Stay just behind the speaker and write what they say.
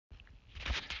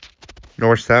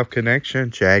North-South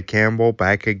Connection, Chad Campbell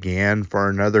back again for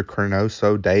another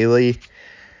ChroNoSo Daily.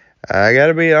 I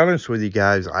gotta be honest with you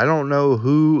guys, I don't know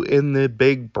who in the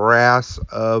big brass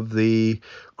of the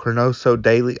ChroNoSo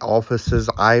Daily offices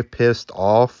I pissed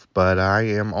off, but I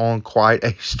am on quite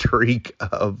a streak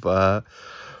of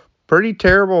pretty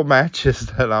terrible matches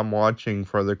that I'm watching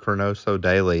for the ChroNoSo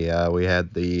Daily. We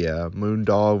had the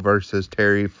Moondog versus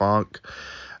Terry Funk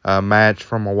match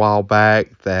from a while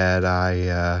back that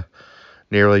I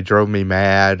nearly drove me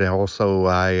mad. And also,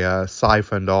 I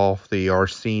siphoned off the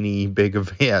Orsini big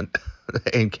event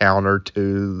encounter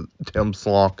to Tim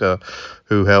Slonka,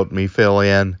 who helped me fill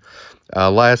in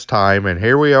last time. And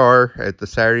here we are at the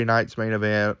Saturday night's main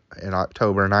event in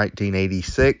October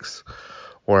 1986,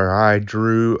 where I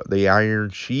drew the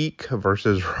Iron Sheik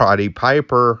versus Roddy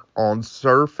Piper. On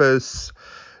surface,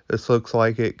 this looks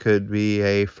like it could be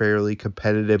a fairly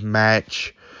competitive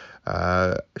match.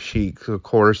 Sheik, of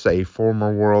course, a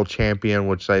former world champion,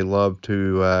 which they love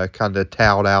to kind of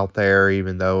tout out there,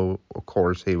 even though, of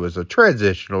course, he was a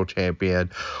transitional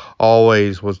champion.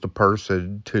 Always was the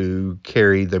person to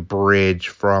carry the bridge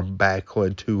from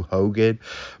Backlund to Hogan.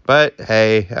 But,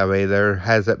 hey, I mean, there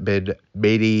hasn't been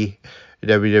many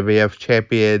WWF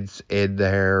champions in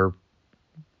their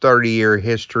 30-year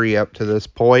history up to this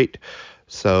point.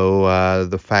 So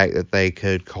the fact that they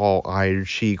could call Iron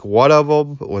Sheik one of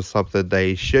them was something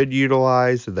they should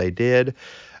utilize, and they did.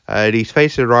 And he's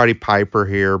facing Roddy Piper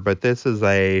here, but this is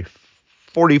a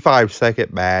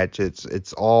 45-second match.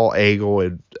 It's all angle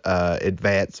and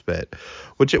advancement,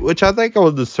 which I think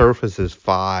on the surface is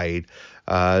fine.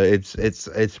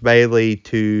 It's mainly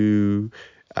to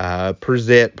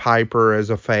present Piper as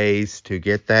a face, to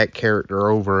get that character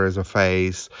over as a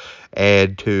face,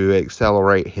 and to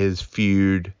accelerate his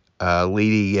feud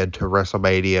leading into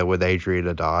WrestleMania with Adrian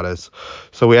Adonis.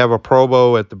 So we have a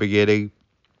promo at the beginning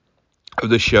of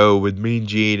the show with Mean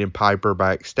Gene and Piper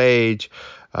backstage.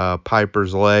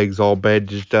 Piper's legs all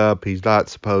bandaged up. He's not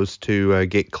supposed to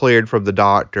get cleared from the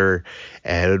doctor.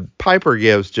 And Piper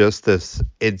gives just this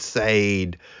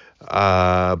insane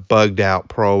bugged out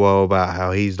promo about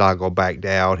how he's not going to back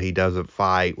down. He doesn't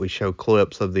fight. We show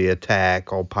clips of the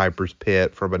attack on Piper's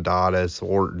pit from Adonis,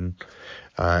 Orton,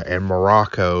 and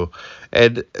Morocco.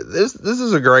 And this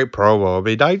is a great promo. I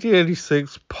mean,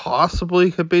 1986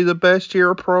 possibly could be the best year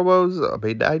of promos. I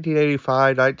mean,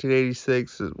 1985,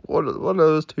 1986 is one of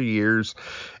those 2 years.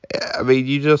 I mean,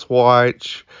 you just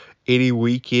watch any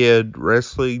weekend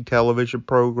wrestling television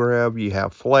program. You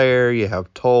have Flair, you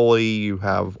have Tully, you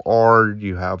have Arn,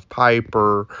 you have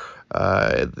Piper,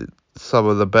 some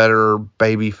of the better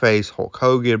babyface Hulk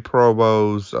Hogan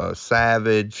promos.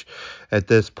 Savage at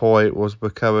this point was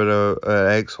becoming an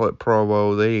excellent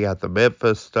promo. Then you got the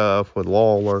Memphis stuff with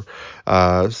Lawler.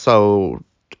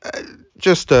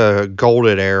 Just a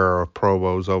golden era of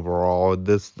promos overall. And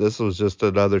this was just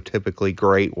another typically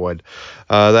great one.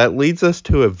 That leads us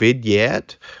to a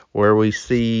vignette where we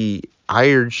see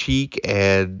Iron Sheik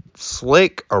and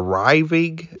Slick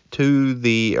arriving to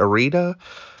the arena.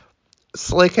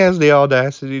 Slick has the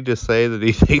audacity to say that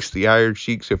he thinks the Iron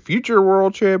Sheik's a future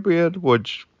world champion,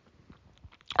 which,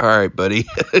 all right, buddy,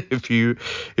 if you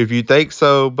think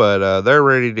so, but they're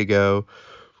ready to go.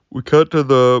 We cut to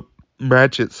the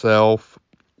match itself.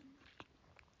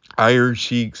 Iron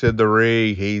Sheik's in the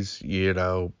ring. He's,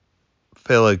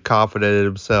 feeling confident in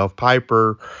himself.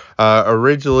 Piper,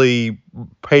 originally,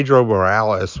 Pedro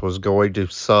Morales was going to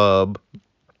sub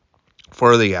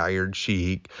for the Iron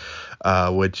Sheik,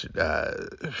 which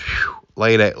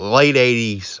late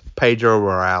 80s Pedro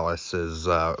Morales is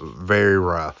very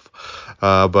rough.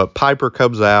 But Piper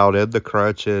comes out in the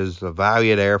crutches. A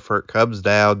valiant effort, comes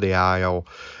down the aisle,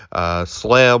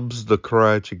 slams the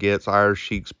crutch against Iron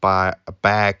Sheik's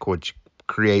back, which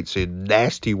creates a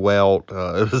nasty welt.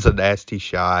 It was a nasty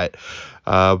shot.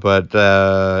 But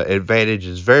advantage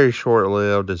is very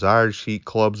short-lived as Iron Sheik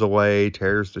clubs away,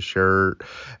 tears the shirt,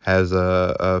 has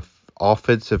a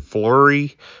offensive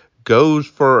flurry, goes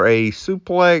for a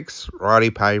suplex. Roddy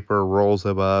Piper rolls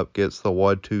him up, gets the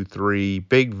 1-2-3,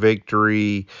 big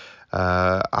victory.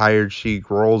 Iron Sheik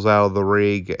rolls out of the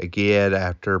ring again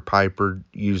after Piper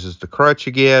uses the crutch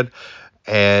again.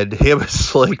 And him and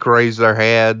Slick raise their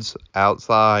hands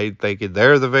outside thinking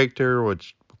they're the victor,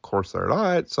 which of course they're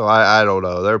not. So I don't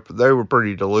know. They were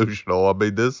pretty delusional. I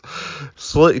mean, this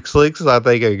Slick's I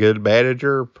think a good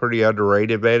manager, pretty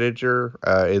underrated manager,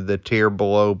 in the tier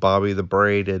below Bobby the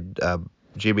Brain and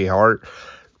Jimmy Hart.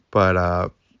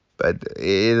 But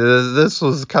this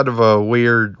was kind of a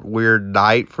weird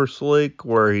night for Slick,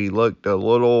 where he looked a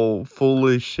little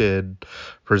foolish and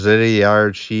presented the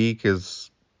Iron Sheik as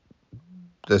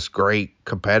this great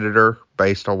competitor,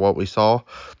 based on what we saw.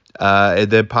 And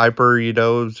then Piper,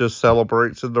 just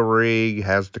celebrates in the ring,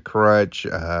 has the crutch.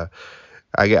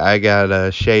 I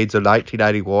got shades of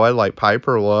 1991. Like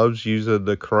Piper loves using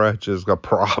the crutch as a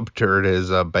prop during his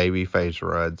babyface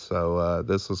run. So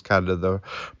this was kind of the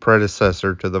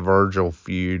predecessor to the Virgil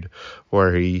feud,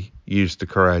 where he used the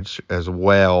crutch as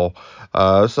well.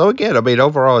 So again, I mean,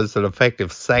 overall, it's an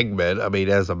effective segment. I mean,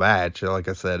 as a match, like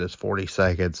I said, it's 40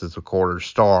 seconds. It's a quarter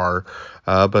star.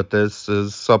 But this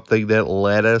is something that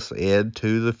led us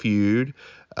into the feud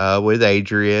with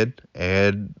Adrian,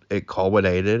 and it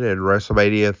culminated in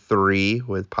WrestleMania 3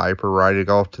 with Piper riding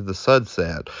off to the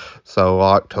sunset. So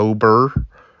October,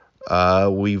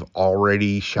 we've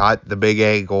already shot the big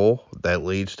angle that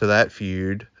leads to that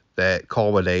feud that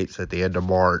culminates at the end of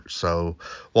March. So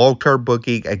long-term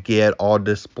booking again on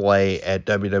display at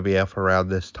WWF around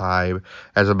this time.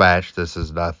 As a match, this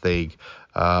is nothing.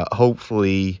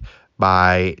 Hopefully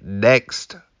by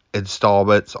next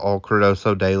installments on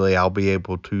ChroNoSo Daily, I'll be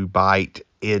able to bite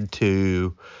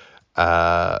into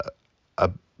a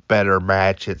better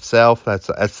match itself. That's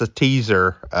a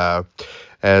teaser.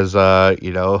 As don't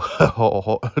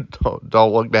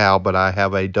look now, but I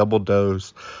have a double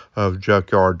dose of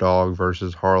Junkyard Dog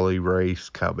versus Harley Race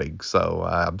coming. So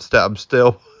I'm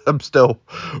still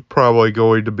probably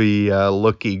going to be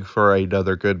looking for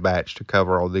another good match to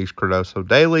cover on these ChroNoSo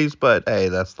dailies. But hey,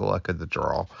 that's the luck of the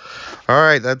draw. All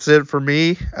right, that's it for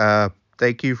me.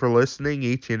 Thank you for listening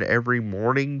each and every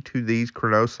morning to these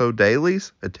ChroNoSo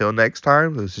dailies. Until next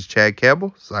time, this is Chad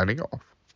Campbell signing off.